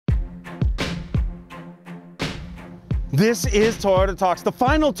This is Toyota Talks, the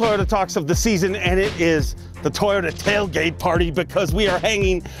final Toyota Talks of the season, and it is the Toyota tailgate party because we are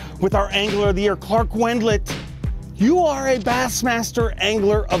hanging with our Angler of the Year, Clark Wendlandt. You are a Bassmaster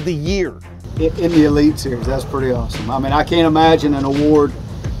Angler of the Year. In the Elite Series, that's pretty awesome. I mean, I can't imagine an award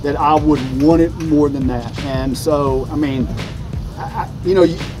that I would want it more than that. And so, I mean, you know,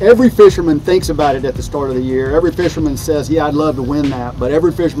 every fisherman thinks about it at the start of the year. Every fisherman says, yeah, I'd love to win that, but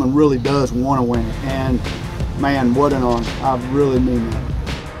every fisherman really does want to win it. And man, what an honor. I really mean that.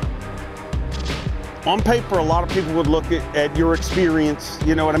 On paper, a lot of people would look at your experience,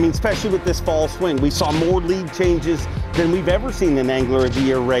 you know what I mean, especially with this fall swing. We saw more lead changes than we've ever seen in an Angler of the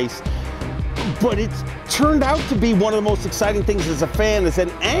Year race. But it's turned out to be one of the most exciting things as a fan, as an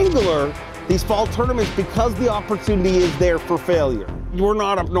angler, these fall tournaments, because the opportunity is there for failure. We're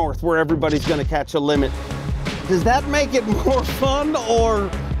not up north where everybody's going to catch a limit. Does that make it more fun or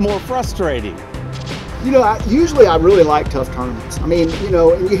more frustrating? You know, usually I really like tough tournaments. I mean, you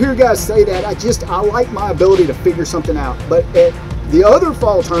know, and you hear guys say that, I like my ability to figure something out. But at the other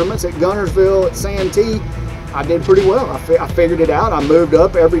fall tournaments, at Guntersville, at Santee, I did pretty well. I figured it out. I moved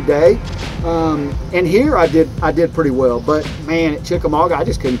up every day. And here I did pretty well. But man, at Chickamauga, I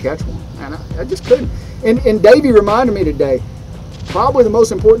just couldn't catch one. And I just couldn't. And Davey reminded me today, probably the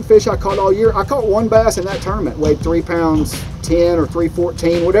most important fish I caught all year. I caught one bass in that tournament, weighed 3 pounds 10 or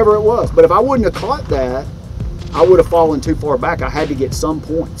 314, whatever it was. But if I wouldn't have caught that, I would have fallen too far back. I had to get some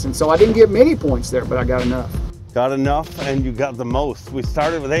points. And so I didn't get many points there, but I got enough. Got enough, and you got the most. We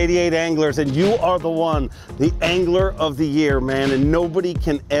started with 88 anglers, and you are the one, the Angler of the Year, man, and nobody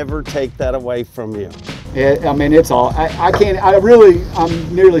can ever take that away from you. Yeah, I mean, it's all,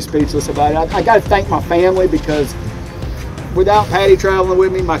 I'm nearly speechless about it. I got to thank my family, because without Patty traveling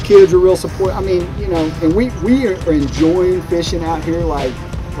with me, my kids are real support. I mean, you know, and we are enjoying fishing out here like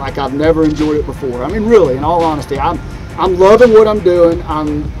I've never enjoyed it before. I mean, really, in all honesty, I'm loving what I'm doing.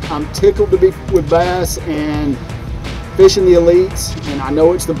 I'm tickled to be with Bass and fishing the elites, and I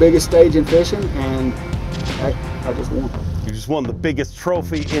know it's the biggest stage in fishing, and I just won. You just won the biggest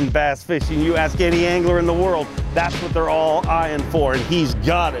trophy in bass fishing. You ask any angler in the world, that's what they're all eyeing for, and he's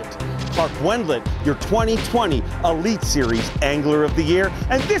got it. Clark Wendlandt, your 2020 Elite Series Angler of the Year,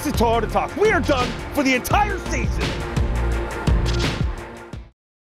 and this is Toyota Talk. We are done for the entire season.